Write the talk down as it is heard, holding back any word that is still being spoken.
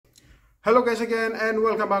Hello guys again, and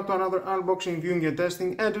welcome back to another unboxing, viewing and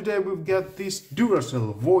testing. And today we've got this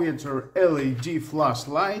Duracell Voyager LED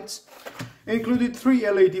flashlights. Included 3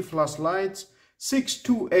 LED flashlights, 6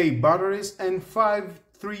 2A batteries and 5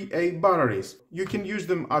 3A batteries. You can use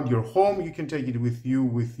them at your home, you can take it with you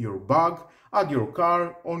with your bag, at your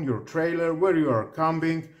car, on your trailer, where you are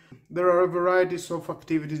camping. There are a variety of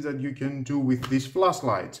activities that you can do with these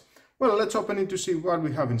flashlights. Well, let's open it to see what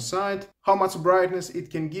we have inside, how much brightness it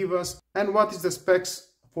can give us, and what is the specs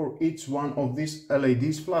for each one of these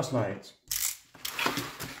LED flashlights.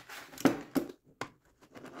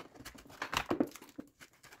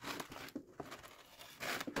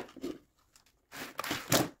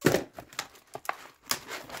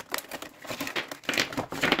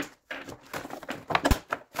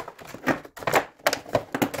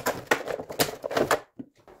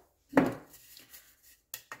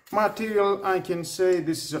 Material, I can say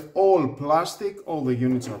this is all plastic, all the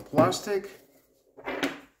units are plastic.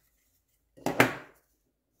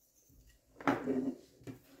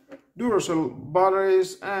 Duracell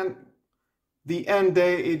batteries, and the end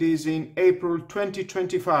day it is in April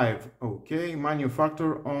 2025. Okay,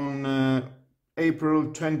 manufactured on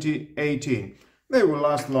April 2018. They will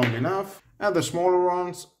last long enough. And the smaller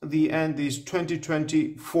ones, the end is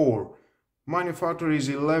 2024. Manufacturer is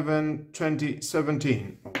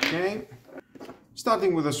 11/2017. Okay,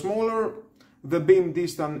 starting with the smaller, the beam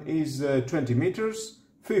distance is 20 meters,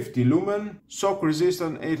 50 lumen, shock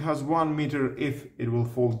resistant. It has 1 meter if it will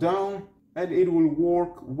fall down, and it will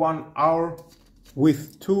work 1 hour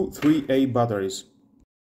with 2 3A batteries.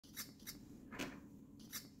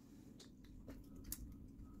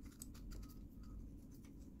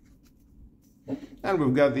 And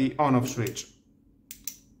we've got the on-off switch.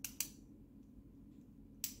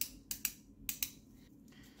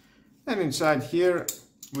 And inside here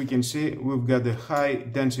we can see we've got the high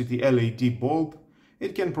density LED bulb.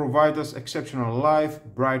 It can provide us exceptional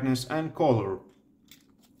light, brightness and color.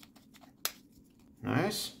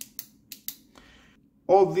 Nice.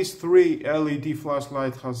 All these 3 LED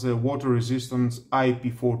flashlight has a water resistance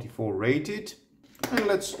IP44 rated. And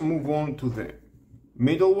let's move on to the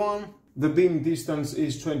middle one. The beam distance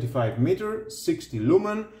is 25 meter, 60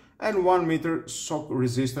 lumen and 1 meter shock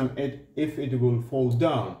resistant if it will fall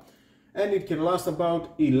down. And it can last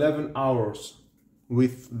about 11 hours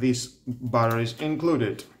with these batteries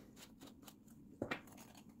included.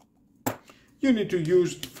 You need to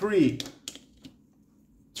use 3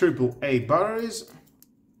 AAA batteries.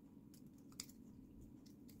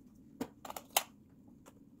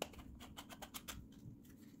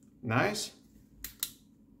 Nice.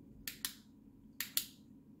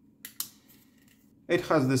 It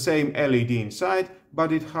has the same LED inside,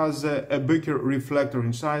 but it has a bigger reflector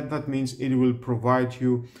inside. That means it will provide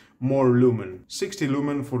you more lumen. 60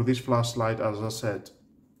 lumen for this flashlight, as I said.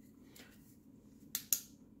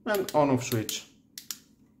 And on-off switch.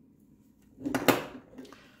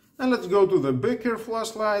 And let's go to the bigger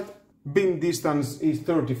flashlight. Beam distance is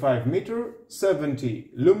 35 meter,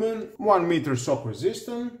 70 lumen, 1 meter shock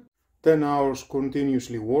resistant, 10 hours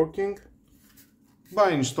continuously working.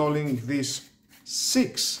 By installing these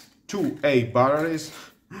 6 2A batteries,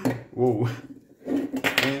 whoa,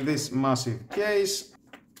 in this massive case.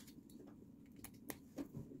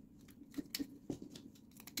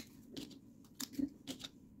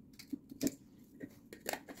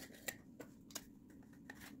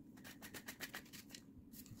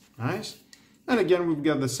 Nice. And again we've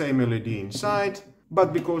got the same LED inside,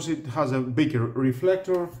 but because it has a bigger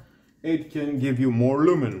reflector, it can give you more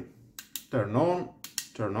lumen. Turn on,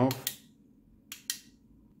 turn off.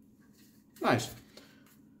 Nice.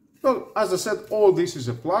 Well, as I said, all this is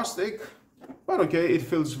a plastic, but okay, it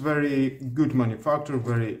feels very good manufacture,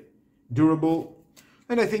 very durable.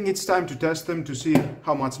 And I think it's time to test them to see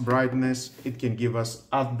how much brightness it can give us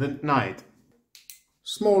at the night.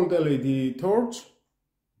 Small LED torch.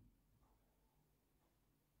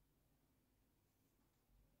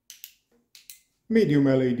 Medium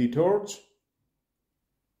LED torch.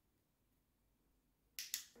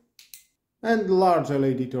 And large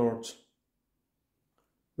LED torch.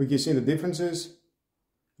 We can see the differences.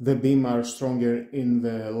 The beam are stronger in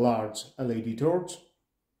the large LED torch.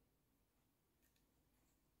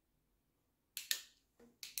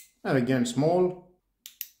 And again small,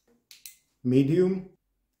 medium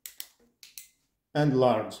and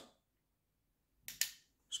large.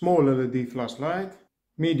 Small LED flashlight,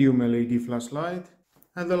 medium LED flashlight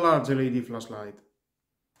and the large LED flashlight.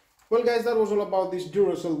 Well guys, that was all about this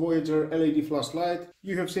Duracell Voyager LED flashlight.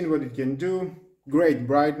 You have seen what it can do. Great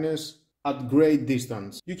brightness at great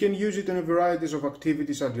distance. You can use it in a variety of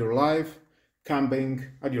activities at your life. camping,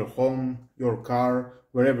 at your home, your car,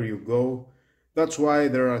 wherever you go. That's why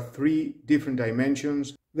there are 3 different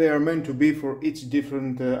dimensions. They are meant to be for each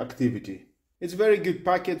different activity. It's a very good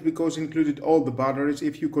package because included all the batteries.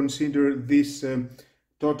 If you consider this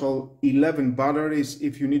total 11 batteries,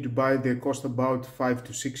 if you need to buy, they cost about 5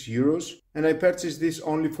 to 6 euros. And I purchased this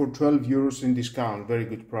only for 12 euros in discount, very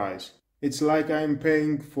good price. It's like I'm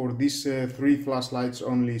paying for these 3 flashlights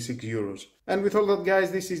only 6 euros. And with all that,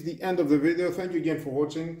 guys, this is the end of the video. Thank you again for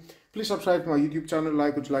watching. Please subscribe to my YouTube channel,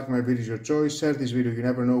 like what you like my videos, your choice, share this video, you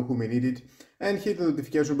never know who may need it, and hit the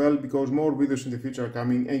notification bell because more videos in the future are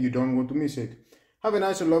coming and you don't want to miss it. Have a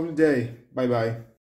nice and lovely day. Bye bye.